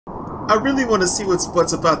I really want to see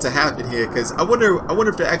what's about to happen here, because I wonder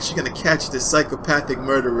if they're actually going to catch this psychopathic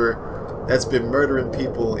murderer that's been murdering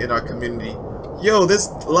people in our community. Yo, there's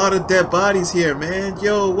a lot of dead bodies here, man.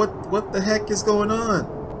 Yo, what the heck is going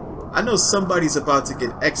on? I know somebody's about to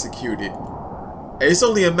get executed. It's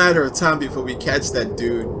only a matter of time before we catch that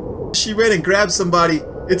dude. She ran and grabbed somebody.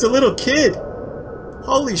 It's a little kid.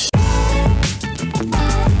 Holy shit.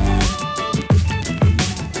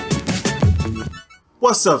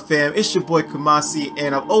 What's up, fam? It's your boy Kumasi,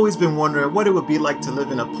 and I've always been wondering what it would be like to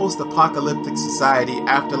live in a post-apocalyptic society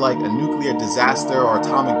after like a nuclear disaster or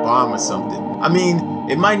atomic bomb or something. I mean,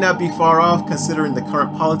 it might not be far off considering the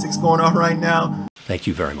current politics going on right now. Thank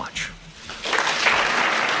you very much.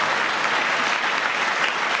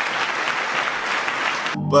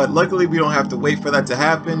 But luckily we don't have to wait for that to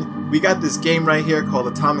happen. We got this game right here called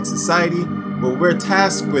Atomic Society, where we're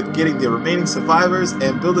tasked with getting the remaining survivors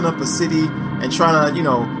and building up a city and trying to, you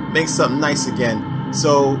know, make something nice again.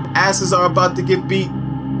 So asses are about to get beat,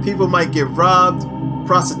 people might get robbed,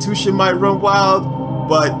 prostitution might run wild,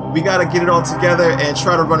 but we gotta get it all together and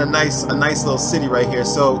try to run a nice little city right here.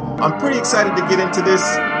 So I'm pretty excited to get into this.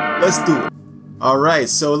 Let's do it. Alright,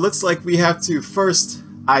 so it looks like we have to first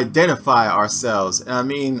identify ourselves. And I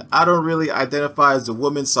mean, I don't really identify as a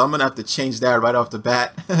woman, so I'm gonna have to change that right off the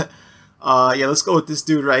bat. Yeah, let's go with this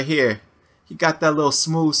dude right here. He got that little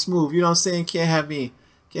smooth, you know what I'm saying? Can't have me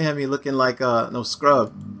looking like no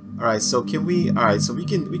scrub. All right, so can we? All right, so we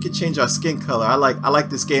can change our skin color. I like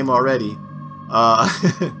this game already.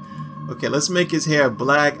 Okay, let's make his hair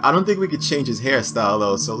black. I don't think we could change his hairstyle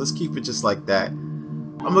though, so let's keep it just like that.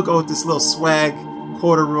 I'm gonna go with this little swag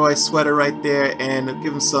corduroy sweater right there, and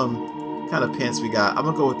give him some kind of pants we got. I'm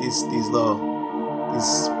gonna go with these little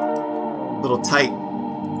tight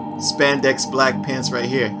spandex black pants right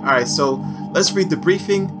here. Alright, so let's read the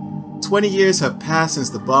briefing. 20 years have passed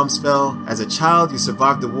since the bombs fell. As a child, you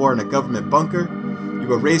survived the war in a government bunker. You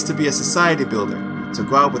were raised to be a society builder, to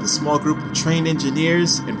go out with a small group of trained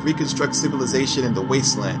engineers and reconstruct civilization in the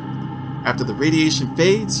wasteland. After the radiation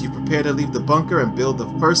fades, you prepare to leave the bunker and build the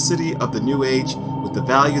first city of the new age with the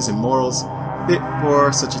values and morals fit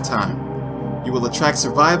for such a time. You will attract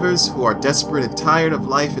survivors who are desperate and tired of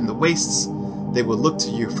life in the wastes. They will look to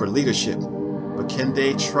you for leadership, but can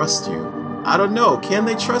they trust you? I don't know. Can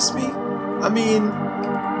they trust me? I mean,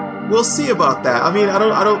 we'll see about that. I mean,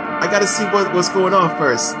 I gotta see what's going on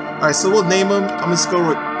first. All right, so we'll name him. I'm just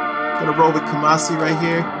gonna roll with Kumasi right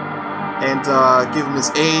here, and give him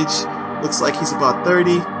his age. Looks like he's about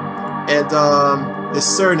 30, and his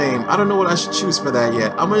surname. I don't know what I should choose for that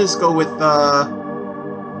yet. I'm gonna just go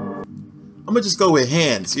with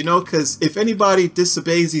Hands, you know, because if anybody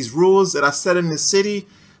disobeys these rules that I set in this city,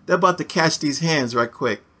 they're about to catch these hands right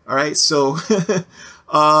quick. Alright, so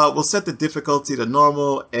we'll set the difficulty to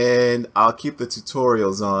normal, and I'll keep the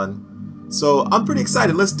tutorials on. So I'm pretty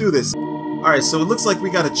excited. Let's do this. Alright, so it looks like we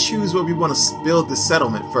got to choose where we want to build the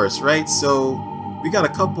settlement first, right? So we got a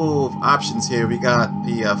couple of options here. We got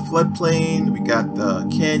the floodplain, we got the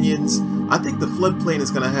canyons. I think the floodplain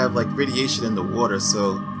is going to have like radiation in the water,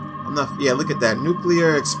 so yeah, look at that.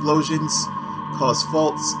 Nuclear explosions cause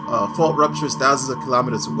fault ruptures thousands of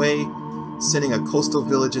kilometers away, sending a coastal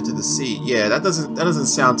village into the sea. Yeah, that doesn't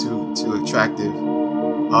sound too attractive.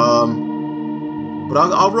 But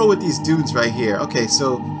I'll roll with these dudes right here. Okay,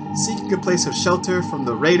 so seeking a place of shelter from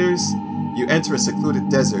the raiders, you enter a secluded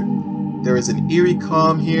desert. There is an eerie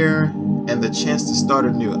calm here and the chance to start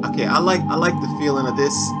anew. Okay, I like the feeling of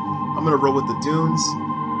this. I'm gonna roll with the dunes.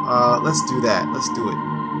 Let's do that. Let's do it.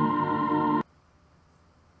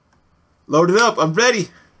 Load it up. I'm ready.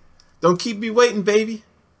 Don't keep me waiting, baby.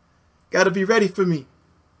 Gotta be ready for me.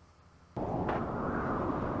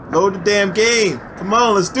 Load the damn game. Come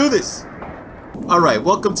on, let's do this. Alright,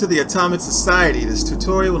 welcome to the Atomic Society. This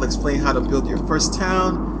tutorial will explain how to build your first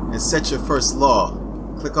town and set your first law.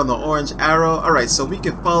 Click on the orange arrow. Alright, so we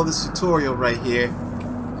can follow this tutorial right here.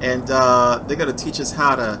 And they're gonna teach us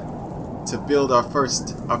how to build our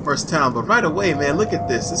first town. But right away, man, look at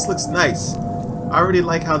this. This looks nice. I already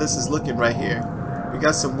like how this is looking right here. We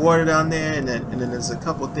got some water down there, and then there's a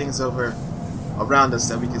couple things over around us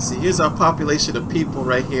that we can see. Here's our population of people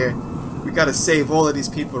right here. We got to save all of these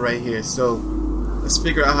people right here, so let's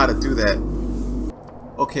figure out how to do that.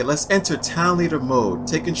 Okay, let's enter town leader mode.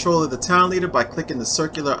 Take control of the town leader by clicking the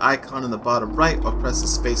circular icon in the bottom right or press the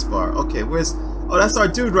space bar. Okay, oh, that's our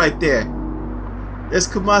dude right there. There's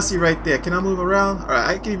Kumasi right there. Can I move around? Alright,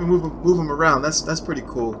 I can even move him around. That's pretty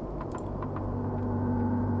cool.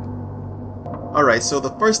 Alright, so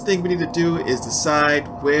the first thing we need to do is decide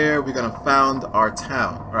where we're going to found our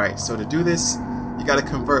town. Alright, so to do this, you got to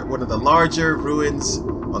convert one of the larger ruins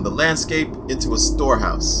on the landscape into a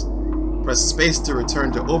storehouse. Press space to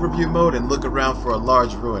return to overview mode and look around for a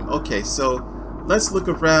large ruin. Okay, so let's look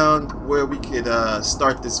around where we could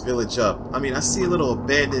start this village up. I mean, I see a little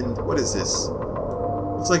abandoned, what is this?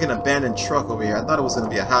 Looks like an abandoned truck over here. I thought it was going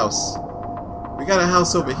to be a house. We got a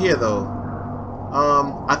house over here though.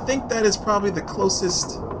 I think that is probably the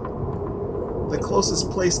closest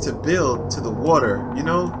place to build to the water, you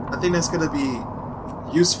know? I think that's going to be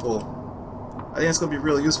useful. I think it's going to be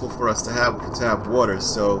really useful for us to have water,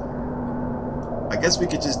 so I guess we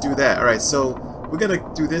could just do that. Alright, so we're going to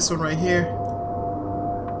do this one right here.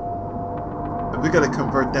 And we're going to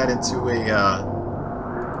convert that into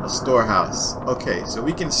a storehouse. Okay, so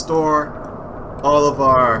we can store all of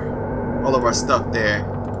our stuff there.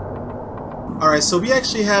 Alright, so we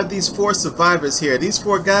actually have these 4 survivors here. These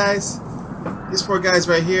four guys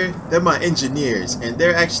right here, they're my engineers, and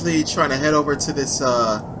they're actually trying to head over to this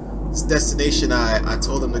destination I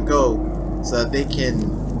told them to go, so that they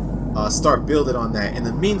can start building on that. In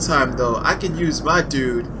the meantime though, I can use my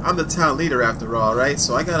dude. I'm the town leader after all, right?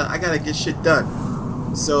 So I gotta get shit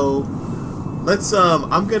done. So let's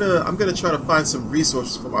I'm gonna try to find some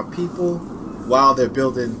resources for my people while they're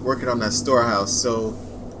working on that storehouse. So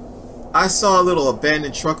I saw a little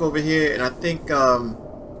abandoned truck over here, and I think I'm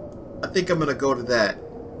gonna go to that.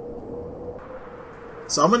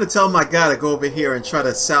 So I'm gonna tell my guy to go over here and try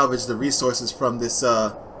to salvage the resources from this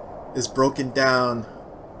this broken down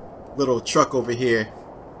little truck over here.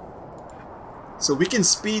 So we can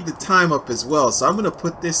speed the time up as well. So I'm gonna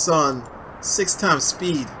put this on 6 times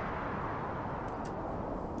speed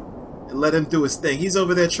and let him do his thing. He's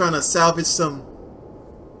over there trying to salvage some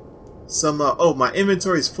oh, my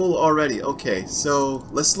inventory is full already. Okay, so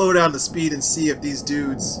let's slow down the speed and see if these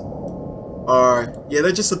dudes are, yeah,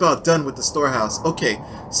 they're just about done with the storehouse. Okay,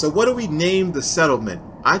 so what do we name the settlement?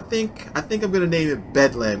 I think I'm gonna name it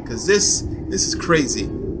Bedlam, because this is crazy.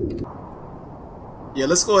 Yeah,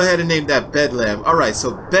 let's go ahead and name that Bedlam. Alright,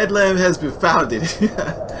 so Bedlam has been founded.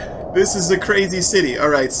 This is a crazy city.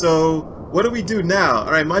 Alright, so what do we do now?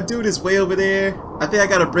 Alright, my dude is way over there. I think I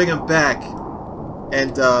gotta bring him back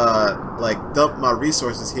and like dump my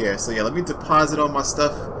resources here. So yeah, let me deposit all my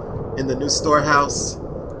stuff in the new storehouse.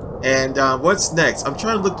 And what's next? I'm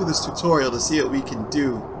trying to look through this tutorial to see what we can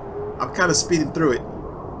do. I'm kind of speeding through it.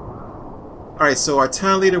 Alright, so our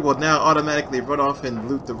town leader will now automatically run off and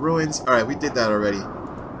loot the ruins. Alright, we did that already.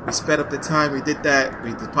 We sped up the time, we did that.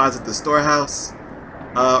 We deposit the storehouse.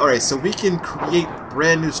 Alright, so we can create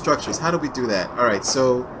brand new structures. How do we do that? Alright,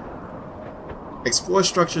 so explore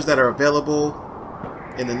structures that are available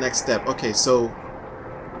in the next step. Okay, so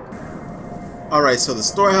alright, so the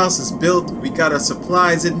storehouse is built. We got our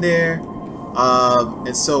supplies in there.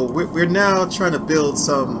 And so we're now trying to build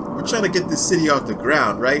we're trying to get this city off the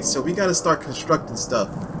ground, right? So we got to start constructing stuff.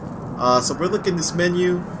 So we're looking at this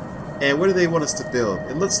menu, and what do they want us to build?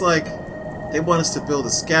 It looks like they want us to build a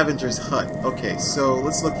scavenger's hut. Okay, so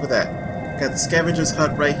let's look for that. Got the scavenger's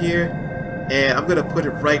hut right here, and I'm gonna put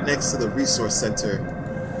it right next to the resource center,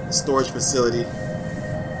 the storage facility,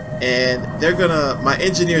 and my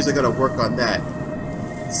engineers are gonna work on that.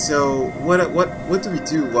 So what do we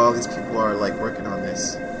do while these people are like working on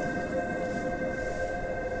this?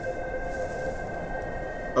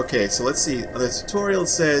 Okay, so let's see. The tutorial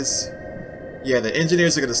says, yeah, the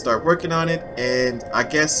engineers are gonna start working on it, and I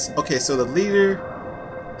guess, okay, so the leader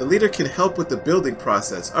can help with the building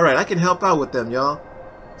process. All right, I can help out with them, y'all.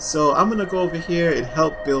 So I'm gonna go over here and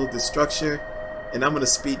help build the structure, and I'm gonna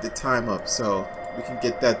speed the time up so we can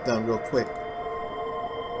get that done real quick.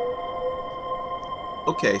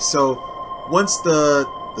 Okay, so once the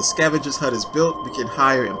scavenger's hut is built, we can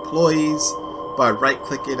hire employees by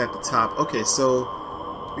right-clicking at the top. Okay, so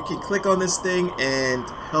we can click on this thing and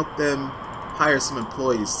help them hire some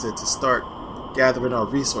employees to start gathering our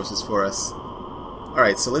resources for us.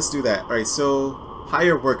 Alright, so let's do that. Alright, so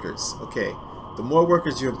hire workers. Okay, the more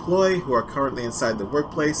workers you employ who are currently inside the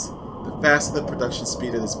workplace, the faster the production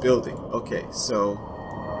speed of this building. Okay, so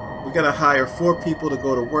we gotta hire 4 people to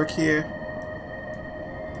go to work here.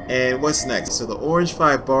 And what's next? So the orange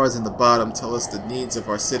 5 bars in the bottom tell us the needs of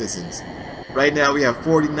our citizens. Right now we have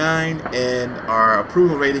 49 and our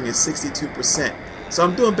approval rating is 62%. So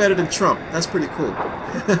I'm doing better than Trump. That's pretty cool.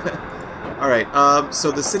 Alright,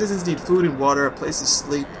 so the citizens need food and water, a place to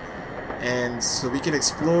sleep, and so we can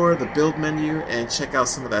explore the build menu and check out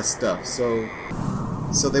some of that stuff. So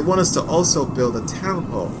they want us to also build a town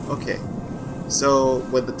hall. Okay. So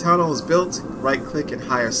when the town hall is built, right click and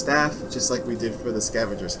hire staff, just like we did for the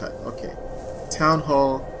scavenger's hut. Okay, town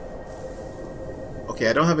hall. Okay,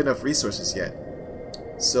 I don't have enough resources yet.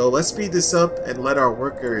 So let's speed this up and let our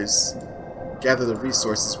workers gather the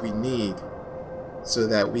resources we need so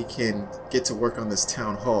that we can get to work on this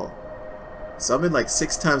town hall. So I'm in like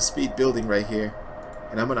 6 times speed building right here,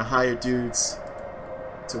 and I'm gonna hire dudes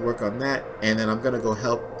to work on that, and then I'm gonna go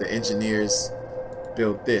help the engineers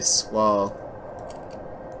build this while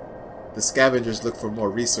the scavengers look for more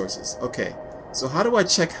resources. Okay, so how do I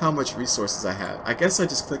check how much resources I have? I guess I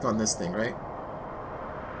just click on this thing, right?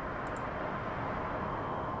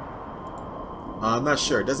 I'm not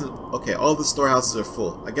sure. It doesn't... Okay, all the storehouses are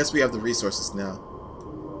full. I guess we have the resources now.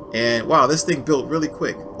 And wow, this thing built really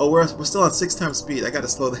quick. Oh, we're still on 6 times speed. I gotta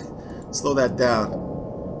slow that down.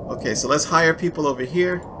 Okay, so let's hire people over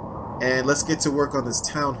here, and let's get to work on this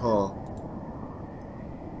town hall.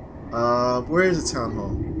 Where is the town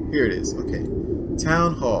hall? Here it is. Okay,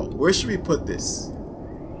 town hall. Where should we put this?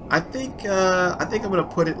 I think I'm gonna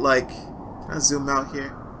put it like. Can I zoom out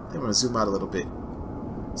here? I think I'm gonna zoom out a little bit.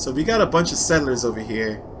 So we got a bunch of settlers over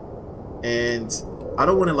here, and I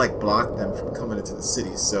don't want to like block them from coming into the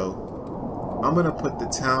city. So I'm gonna put the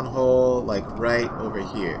town hall like right over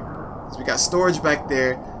here. So we got storage back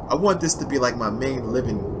there. I want this to be like my main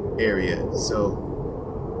living area. So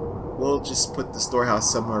we'll just put the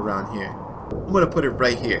storehouse somewhere around here. I'm gonna put it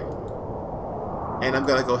right here, and I'm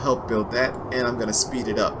gonna go help build that, and I'm gonna speed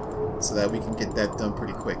it up so that we can get that done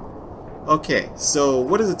pretty quick. Okay, so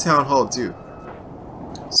what does the town hall do?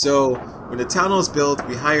 So when the town hall is built,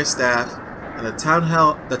 we hire staff, and the town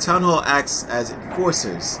hall acts as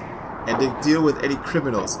enforcers, and they deal with any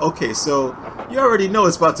criminals. Okay, so you already know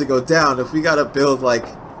it's about to go down if we gotta build like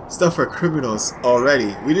stuff for criminals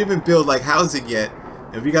already. We didn't even build like housing yet,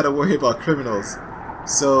 and we gotta worry about criminals.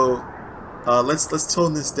 So let's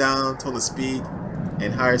tone this down, tone the speed,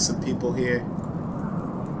 and hire some people here.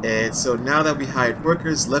 And so now that we hired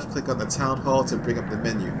workers, left click on the town hall to bring up the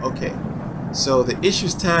menu. Okay, so the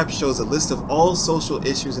issues tab shows a list of all social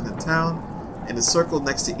issues in the town, and the circle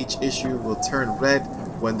next to each issue will turn red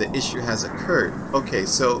when the issue has occurred. Okay,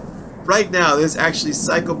 so right now there's actually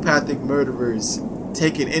psychopathic murderers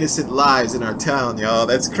taking innocent lives in our town, y'all.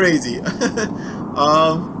 That's crazy.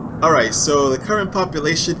 Alright, so the current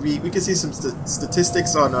population, we can see some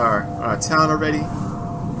statistics on our town already.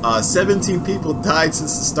 17 people died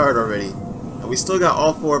since the start already, and we still got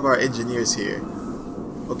all 4 of our engineers here.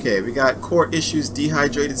 Okay, we got core issues,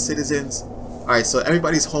 dehydrated citizens. Alright, so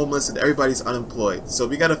everybody's homeless and everybody's unemployed. So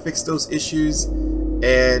we gotta fix those issues,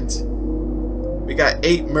 and we got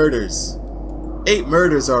 8 murders. 8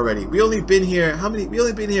 murders already. We only been here, how many? We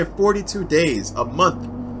only been here 42 days, a month.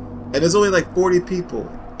 And there's only like 40 people.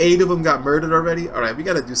 8 of them got murdered already. Alright, we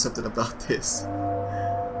gotta do something about this.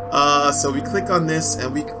 So we click on this,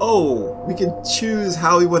 and we can choose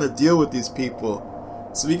how we want to deal with these people.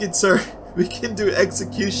 So we can do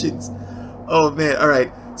executions. Oh man,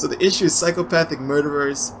 alright. So the issue is psychopathic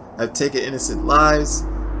murderers have taken innocent lives,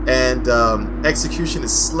 and execution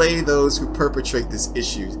is slay those who perpetrate this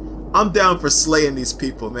issue. I'm down for slaying these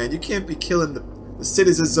people, man. You can't be killing the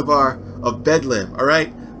citizens of Bedlam,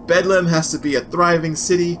 alright? Bedlam has to be a thriving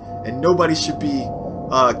city, and nobody should be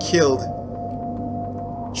killed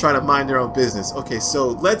trying to mind their own business. Okay, so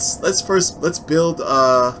let's build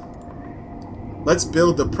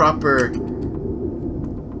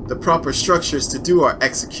the proper structures to do our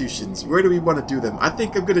executions. Where do we want to do them? I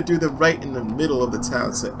think I'm gonna do them right in the middle of the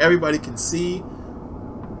town so everybody can see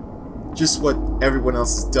just what everyone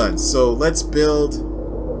else has done. So let's build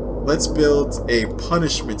a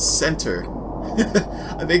punishment center.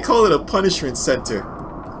 And they call it a punishment center.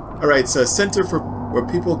 Alright, so a center for where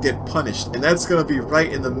people get punished, and that's gonna be right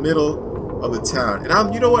in the middle of the town.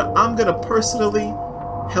 And you know what? I'm gonna personally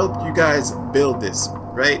help you guys build this,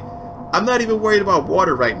 right? I'm not even worried about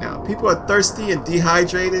water right now. People are thirsty and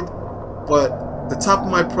dehydrated, but the top of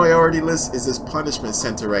my priority list is this punishment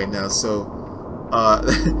center right now. So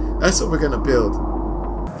that's what we're gonna build.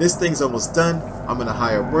 This thing's almost done. I'm gonna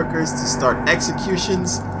hire workers to start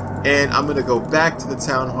executions, and I'm gonna go back to the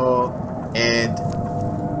town hall and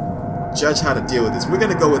judge how to deal with this. We're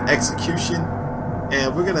gonna go with execution,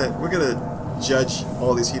 and we're gonna judge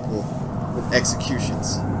all these people with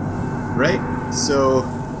executions, right? So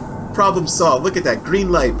problem solved. Look at that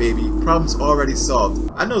green light, baby. Problem's already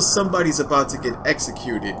solved. I know somebody's about to get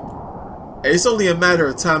executed. It's only a matter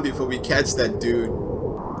of time before we catch that dude.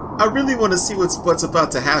 I really want to see what's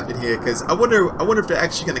about to happen here, because I wonder if they're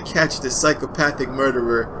actually gonna catch this psychopathic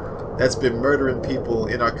murderer that's been murdering people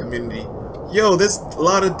in our community. Yo, there's a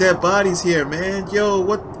lot of dead bodies here, man. Yo,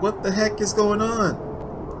 what the heck is going on?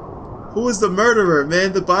 Who is the murderer,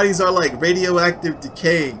 man? The bodies are like radioactive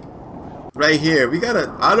decaying right here.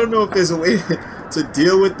 I don't know if there's a way to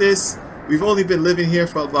deal with this. We've only been living here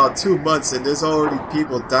for about 2 months, and there's already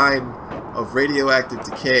people dying of radioactive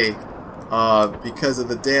decay because of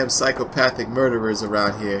the damn psychopathic murderers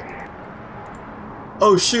around here.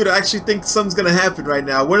 Oh shoot, I actually think something's gonna happen right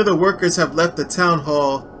now. One of the workers have left the town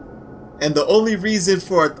hall, and the only reason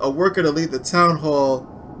for a worker to leave the town hall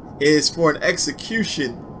is for an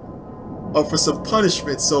execution or for some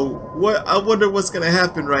punishment. So what? I wonder what's gonna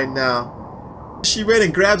happen right now. She ran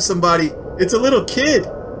and grabbed somebody. It's a little kid.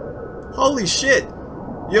 Holy shit.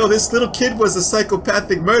 Yo, this little kid was a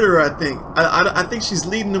psychopathic murderer, I think. I think she's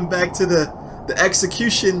leading him back to the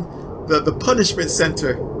execution, the punishment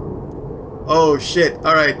center. Oh shit.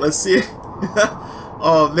 Alright, let's see.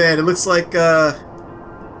 Oh man, it looks like I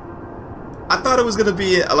thought it was gonna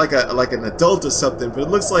be like an adult or something, but it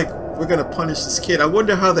looks like we're gonna punish this kid. I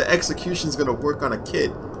wonder how the execution's gonna work on a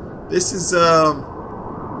kid. This is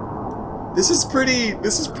pretty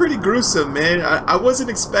gruesome, man. I wasn't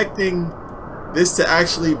expecting this to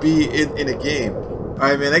actually be in a game.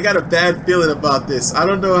 Alright, man, I got a bad feeling about this. I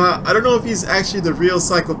don't know if he's actually the real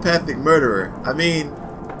psychopathic murderer. I mean,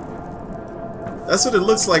 that's what it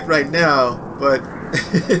looks like right now, but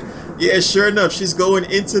yeah, sure enough, she's going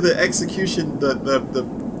into the execution, the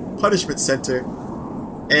punishment center,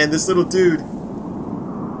 and this little dude.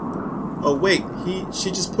 Oh wait, she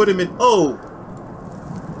just put him in. Oh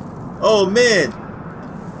man,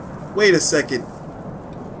 wait a second.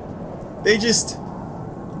 They just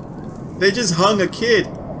hung a kid.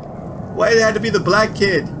 Why did it have to be the black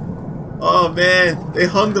kid? Oh man, they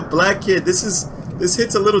hung the black kid. This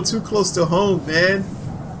hits a little too close to home, man.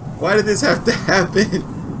 Why did this have to happen?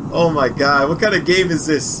 Oh my god, what kind of game is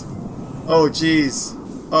this? Oh jeez.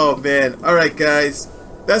 Oh man. Alright guys,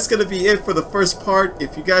 that's gonna be it for the first part.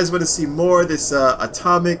 If you guys want to see more of this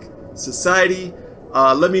Atomic Society,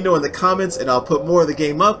 let me know in the comments and I'll put more of the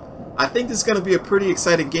game up. I think this is going to be a pretty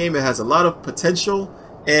exciting game. It has a lot of potential,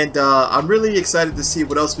 and I'm really excited to see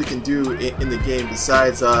what else we can do in the game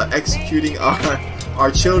besides executing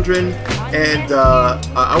our children, and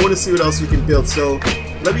I want to see what else we can build. So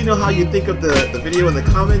let me know how you think of the video in the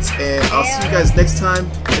comments, and I'll see you guys next time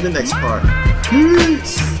in the next part.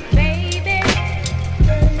 Peace!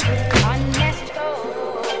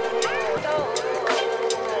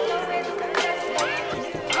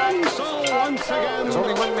 There's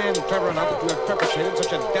only one man clever enough to have perpetrated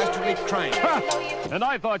such a dastardly crime. Ha! And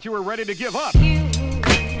I thought you were ready to give up.